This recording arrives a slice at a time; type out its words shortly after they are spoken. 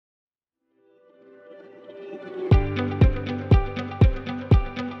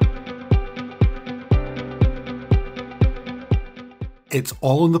It's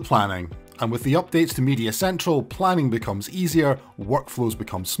all in the planning, and with the updates to MediaCentral, planning becomes easier, workflows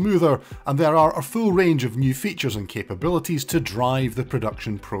become smoother, and there are a full range of new features and capabilities to drive the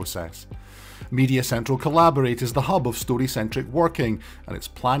production process. MediaCentral Collaborate is the hub of story-centric working, and its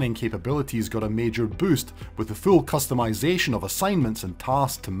planning capabilities got a major boost with the full customization of assignments and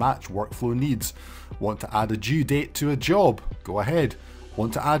tasks to match workflow needs. Want to add a due date to a job? Go ahead.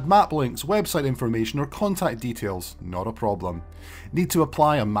 Want to add map links, website information or contact details? Not a problem. Need to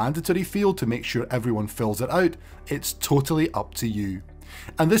apply a mandatory field to make sure everyone fills it out? It's totally up to you.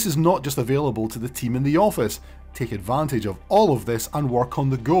 And this is not just available to the team in the office. Take advantage of all of this and work on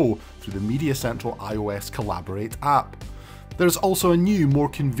the go through the MediaCentral iOS Collaborate app. There's also a new, more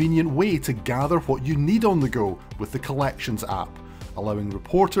convenient way to gather what you need on the go with the Collections app, allowing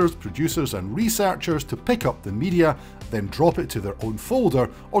reporters, producers and researchers to pick up the media, then drop it to their own folder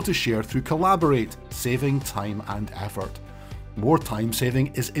or to share through Collaborate, saving time and effort. More time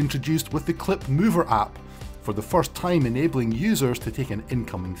saving is introduced with the Clip Mover app, for the first time enabling users to take an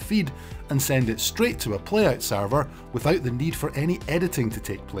incoming feed and send it straight to a playout server without the need for any editing to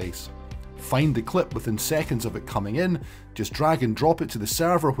take place. Find the clip within seconds of it coming in, just drag and drop it to the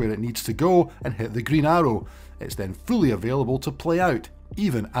server where it needs to go and hit the green arrow. It's then fully available to play out,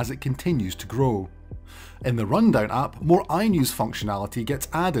 even as it continues to grow. In the Rundown app, more iNews functionality gets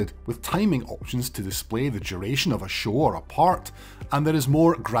added, with timing options to display the duration of a show or a part, and there is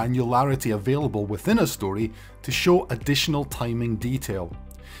more granularity available within a story to show additional timing detail.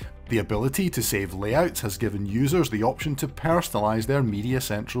 The ability to save layouts has given users the option to personalize their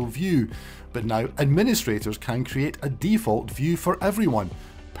MediaCentral view, but now administrators can create a default view for everyone,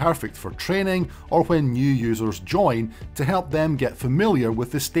 perfect for training or when new users join to help them get familiar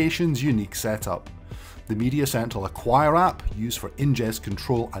with the station's unique setup. The MediaCentral Acquire app, used for ingest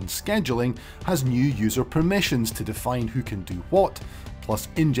control and scheduling, has new user permissions to define who can do what, plus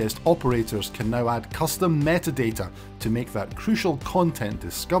ingest operators can now add custom metadata to make that crucial content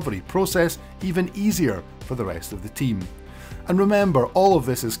discovery process even easier for the rest of the team. And remember, all of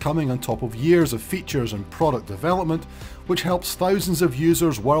this is coming on top of years of features and product development, which helps thousands of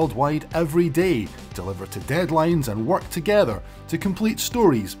users worldwide every day deliver to deadlines and work together to complete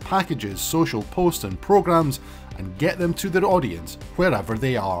stories, packages, social posts and programs, and get them to their audience wherever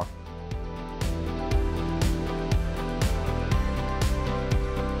they are.